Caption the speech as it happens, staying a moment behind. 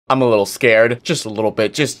I'm a little scared. Just a little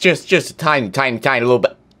bit. Just a tiny little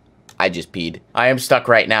bit. I just peed. I am stuck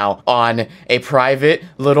right now on a private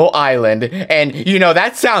little island. And, you know,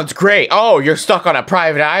 that sounds great. Oh, you're stuck on a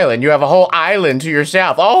private island. You have a whole island to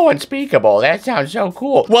yourself. Oh, unspeakable. That sounds so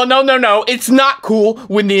cool. Well, no. It's not cool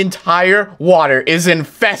when the entire water is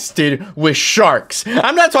infested with sharks.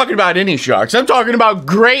 I'm not talking about any sharks. I'm talking about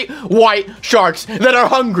great white sharks that are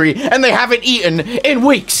hungry and they haven't eaten in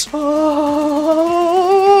weeks.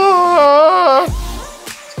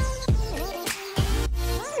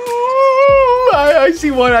 I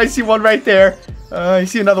see one right there. I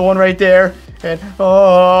see another one right there. And,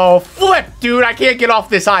 oh, flip, dude, I can't get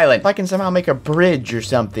off this island. If I can somehow make a bridge or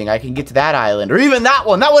something, I can get to that island. Or even that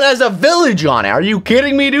one. That one has a village on it. Are you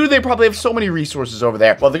kidding me, dude? They probably have so many resources over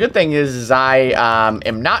there. Well, the good thing is I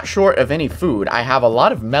am not short of any food. I have a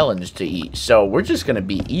lot of melons to eat. So we're just going to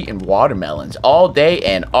be eating watermelons all day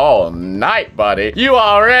and all night, buddy. You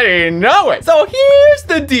already know it. So here's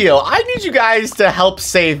the deal. I need you guys to help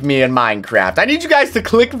save me in Minecraft. I need you guys to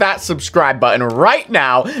click that subscribe button right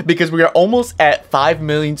now because we are almost at 5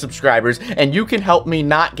 million subscribers and you can help me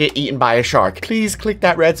not get eaten by a shark. Please click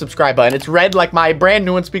that red subscribe button. It's red like my brand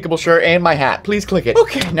new Unspeakable shirt and my hat. Please click it.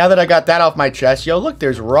 Okay, now that I got that off my chest, yo, look,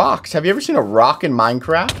 there's rocks. Have you ever seen a rock in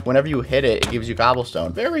Minecraft? Whenever you hit it, it gives you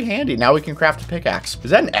cobblestone. Very handy. Now we can craft a pickaxe.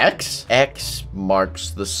 Is that an X? X marks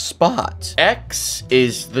the spot. X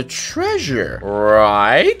is the treasure,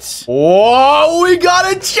 right? Whoa, we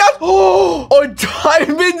got a chest. Oh, a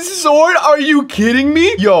diamond sword? Are you kidding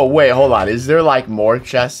me? Yo, wait, hold on. Is there like more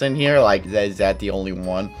chests in here? Like, is that the only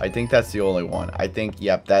one? I think that's the only one. I think,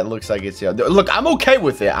 yep, that looks like it's the other. Look, I'm okay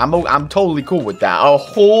with it. I'm totally cool with that. A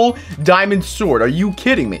whole diamond sword. Are you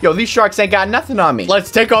kidding me? Yo, these sharks ain't got nothing on me. Let's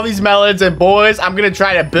take all these melons and boys, I'm gonna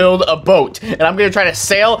try to build a boat and I'm gonna try to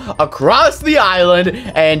sail across the island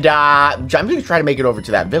and I'm gonna try to make it over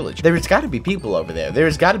to that village. There's gotta be people over there.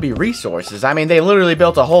 There's gotta be resources. I mean, they literally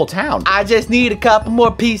built a whole town. I just need a couple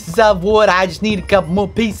more pieces of wood. I just need a couple more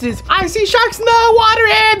pieces. I see sharks in the water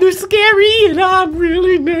and they're scary and I'm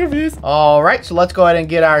really nervous. All right, so let's go ahead and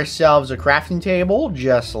get ourselves a crafting table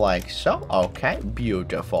just like so. Okay,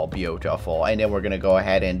 beautiful. And then we're gonna go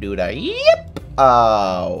ahead and do the yep.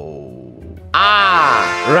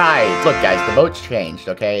 Right. Look, guys, the boat's changed,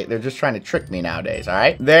 okay? They're just trying to trick me nowadays, all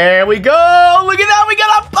right? There we go. Look at that. We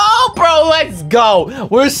got a boat, bro. Let's go.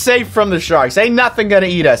 We're safe from the sharks. Ain't nothing gonna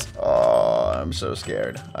eat us. Oh, I'm so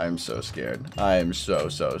scared. I'm so scared. I am so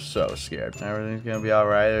scared. Everything's gonna be all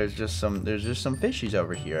right. There's just some fishies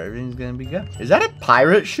over here. Everything's gonna be good. Is that a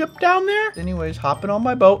pirate ship down there? Anyways, hopping on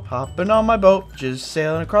my boat. Just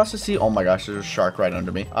sailing across the sea. Oh my gosh, there's a shark right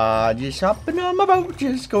under me. Just hopping on my boat.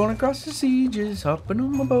 Just going across the sea. Just hopping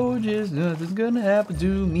on my boat, just nothing's gonna happen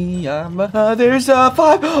to me. There's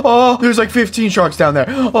 5. Oh, there's like 15 sharks down there.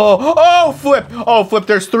 Oh, flip. Oh, flip.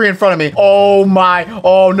 There's 3 in front of me. Oh my.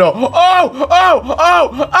 Oh no.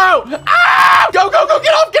 Go.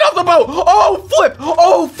 Get off the boat.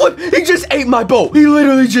 Oh, flip. He just ate my boat. He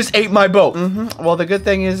literally just ate my boat. Well, the good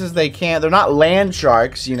thing is they can't. They're not land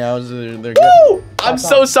sharks, you know. So they're good. I'm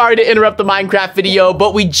so sorry to interrupt the Minecraft video,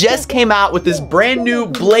 but we just came out with this brand new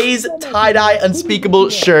Blaze tie-dye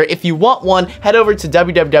Unspeakable shirt. If you want one, head over to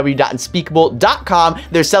www.unspeakable.com.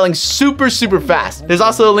 They're selling super fast. There's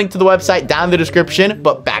also a link to the website down in the description,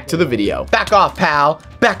 but back to the video. Back off, pal.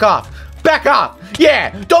 Back off.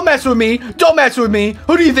 Yeah, don't mess with me.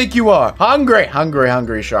 Who do you think you are? Hungry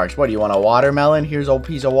sharks. What, do you want a watermelon? Here's a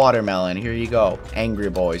piece of watermelon. Here you go.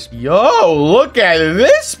 Angry boys. Yo, look at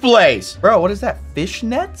this place. Bro, what is that? Fish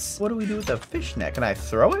nets? What do we do with a fish net? Can I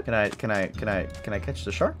throw it? Can I catch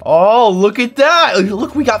the shark? Oh, look at that.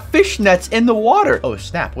 Look, we got fish nets in the water. Oh,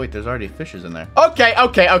 snap. Wait, there's already fishes in there.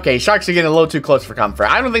 Okay. Sharks are getting a little too close for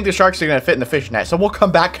comfort. I don't think the sharks are gonna fit in the fish net, so we'll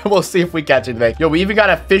come back and we'll see if we catch anything. Yo, we even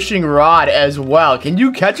got a fishing rod as well. Can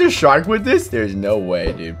you catch a shark with this? There's no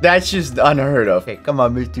way, dude. That's just unheard of. Okay, come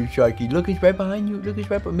on, Mr. Sharky. Look, it's right behind you.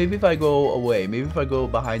 Maybe if I go away. Maybe if I go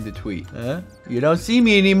behind the tree. Huh? You don't see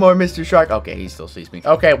me anymore, Mr. Shark. Okay, he still sees me.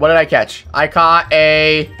 Okay, what did I catch? I caught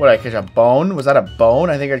a... What did I catch? A bone? Was that a bone?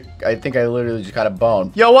 I think I literally just caught a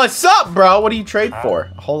bone. Yo, what's up, bro? What do you trade for?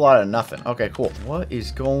 A whole lot of nothing. Okay, cool. What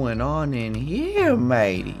is going on in here,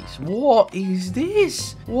 mateys? What is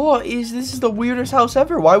this? This is the weirdest house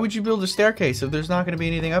ever. Why would you build a staircase if there's not going to be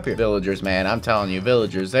anything up here? Villagers, man. I'm telling you,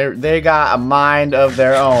 villagers. They got a mind of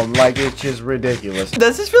their own. Like, it's just ridiculous.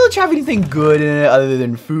 Does this village have anything good in it other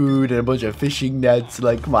than food and a bunch of fishing nets?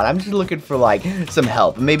 Like, come on. I'm just looking for, like, some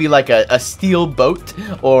help. Maybe, like, a steel boat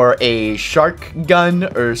or a shark gun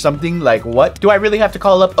or something. Like, what? Do I really have to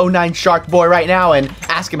call up 09 Shark Boy right now and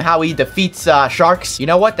ask him how he defeats sharks? You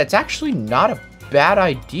know what? That's actually not a bad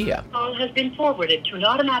idea. Call has been forwarded to an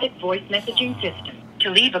automatic voice messaging system. To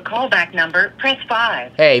leave a callback number, press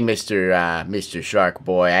 5. Hey, Mr. Shark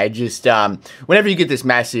Boy. I just, whenever you get this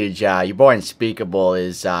message, your boy Unspeakable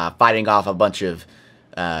is, fighting off a bunch of,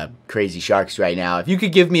 crazy sharks right now. If you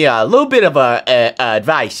could give me a little bit of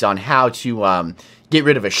advice on how to, get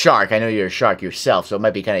rid of a shark. I know you're a shark yourself, so it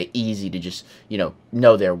might be kind of easy to just, you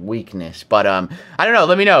know their weakness. But, I don't know.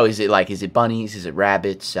 Let me know. Is it bunnies? Is it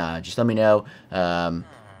rabbits? Just let me know.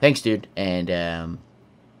 Thanks, dude. And,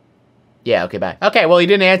 yeah, okay, bye. Okay, well, he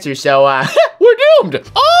didn't answer, so, we're doomed!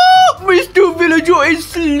 Oh, Mr. Villager is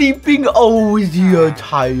sleeping. Oh, is he a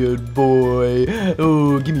tired boy?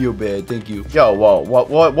 Oh, give me your bed, thank you. Yo, whoa,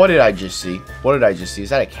 what did I just see? What did I just see?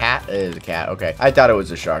 Is that a cat? It is a cat, okay. I thought it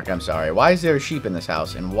was a shark, I'm sorry. Why is there a sheep in this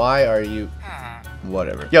house, and why are you...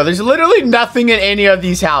 Whatever. Yo, there's literally nothing in any of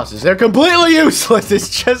these houses. They're completely useless.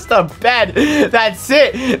 It's just a bed. That's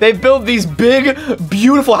it. They built these big,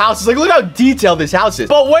 beautiful houses. Like, look how detailed this house is.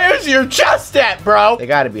 But where's your chest at, bro? They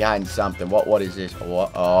gotta be hiding something. What is this?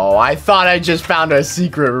 What? Oh, I thought I just found a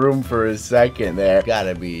secret room for a second there.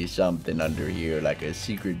 Gotta be something under here, like a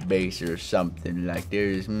secret base or something. Like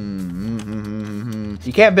there's...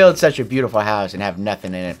 You can't build such a beautiful house and have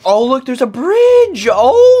nothing in it. Oh, look, there's a bridge.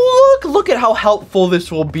 Oh, look at how helpful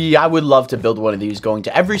this will be. I would love to build one of these going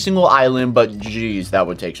to every single island, but geez, that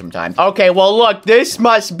would take some time. Okay, well, look, this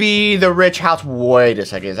must be the rich house. Wait a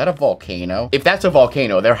second, is that a volcano? If that's a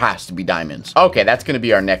volcano, there has to be diamonds. Okay, that's gonna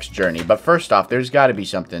be our next journey, but first off, there's gotta be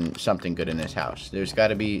something good in this house. There's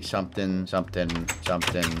gotta be something,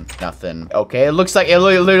 nothing. Okay, it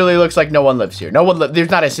literally looks like no one lives here.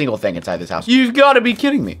 There's not a single thing inside this house. You've gotta be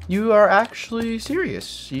kidding me. You are actually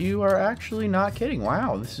serious. You are actually not kidding.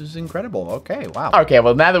 Wow, this is incredible. Okay, wow. Okay,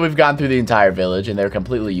 well, now that we've gone through the entire village and they're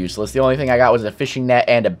completely useless, the only thing I got was a fishing net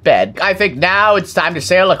and a bed. I think now it's time to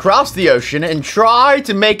sail across the ocean and try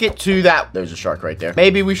to make it to that... There's a shark right there.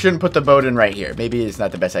 Maybe we shouldn't put the boat in right here. Maybe it's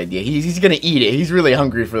not the best idea. He's gonna eat it. He's really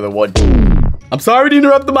hungry for the wood. I'm sorry to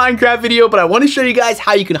interrupt the Minecraft video, but I want to show you guys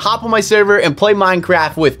how you can hop on my server and play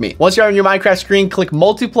Minecraft with me. Once you're on your Minecraft screen, click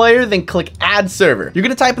multiplayer, then click add server. You're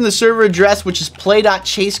going to type in the server address, which is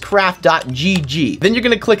play.chasecraft.gg. Then you're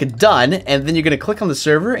going to click done, and then you're going to click on the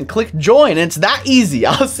server and click join. And it's that easy.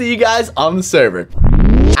 I'll see you guys on the server.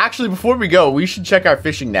 Actually, before we go, we should check our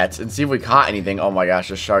fishing nets and see if we caught anything. Oh my gosh,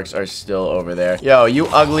 the sharks are still over there. Yo, you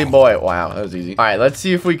ugly boy. Wow, that was easy. All right, let's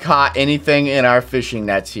see if we caught anything in our fishing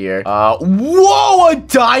nets here. Whoa, a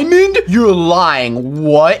diamond? You're lying.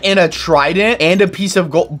 What? And a trident and a piece of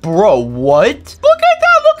gold. Bro, what? Look at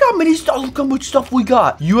that. Look how many stuff. Look how much stuff we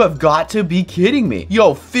got. You have got to be kidding me.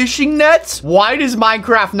 Yo, fishing nets? Why does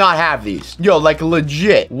Minecraft not have these? Yo, like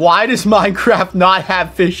legit. Why does Minecraft not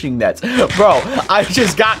have fishing nets? Bro, I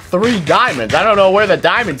just got 3 diamonds. I don't know where the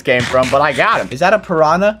diamonds came from, but I got them. Is that a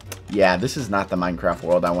piranha? Yeah, this is not the Minecraft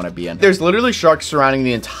world I want to be in. There's literally sharks surrounding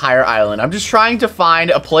the entire island. I'm just trying to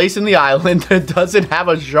find a place in the island that doesn't have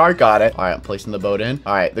a shark on it. All right, I'm placing the boat in.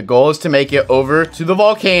 All right, the goal is to make it over to the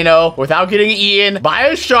volcano without getting eaten by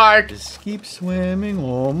a shark. Just keep swimming.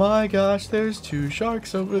 Oh my gosh, there's 2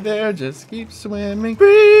 sharks over there. Just keep swimming.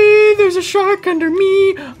 Breathe, there's a shark under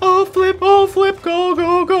me. Oh, flip, go,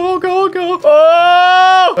 go, go, go, go.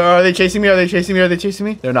 Oh! Are they chasing me? Are they chasing me? Are they chasing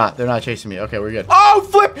me? They're not chasing me. Okay, we're good. Oh,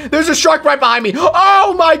 flip! There's a shark right behind me.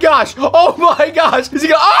 Oh my gosh. Oh my gosh. Is he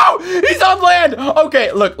gonna... Oh, he's on land.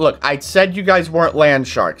 Okay, look. I said you guys weren't land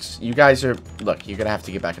sharks. You guys are... Look, you're gonna have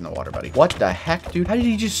to get back in the water, buddy. What the heck, dude? How did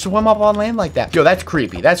he just swim up on land like that? Yo, that's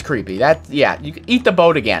creepy. That's creepy. Yeah, you can eat the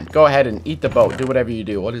boat again. Go ahead and eat the boat. Do whatever you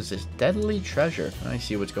do. What is this? Deadly treasure. I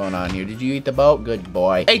see what's going on here. Did you eat the boat? Good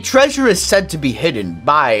boy. A treasure is said to be hidden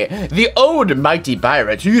by the old mighty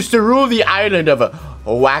pirates who used to rule the island of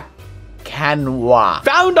Canwa.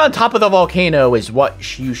 Found on top of the volcano is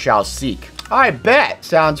what you shall seek. I bet.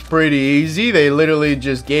 Sounds pretty easy. They literally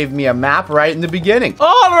just gave me a map right in the beginning.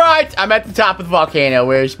 All right, I'm at the top of the volcano.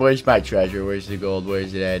 Where's my treasure? Where's the gold?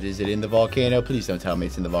 Where's it at? Is it in the volcano? Please don't tell me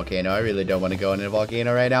it's in the volcano. I really don't want to go in a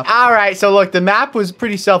volcano right now. All right, so look, the map was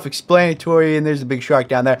pretty self-explanatory, and there's a big shark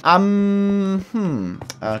down there.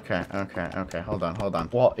 Okay. Hold on.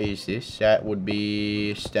 What is this? That would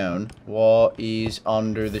be stone. What is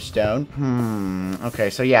under the stone? Okay,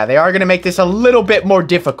 so yeah, they are gonna make this a little bit more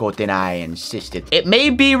difficult than I insisted. It may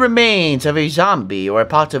be remains of a zombie or a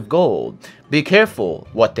pot of gold. Be careful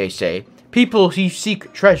what they say. People who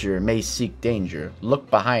seek treasure may seek danger. Look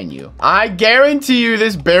behind you. I guarantee you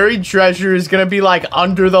this buried treasure is gonna be like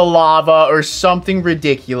under the lava or something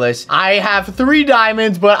ridiculous. I have 3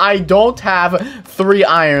 diamonds, but I don't have 3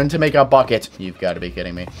 iron to make a bucket. You've got to be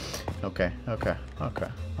kidding me. Okay.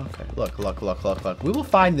 Look. We will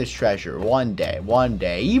find this treasure one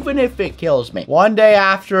day, even if it kills me. One day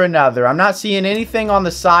after another. I'm not seeing anything on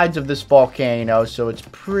the sides of this volcano, so it's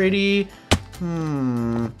pretty...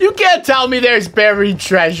 You can't tell me there's buried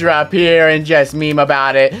treasure up here and just meme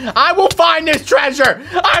about it. I will find this treasure!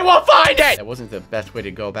 I will find it! That wasn't the best way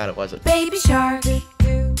to go about it, was it? Baby shark.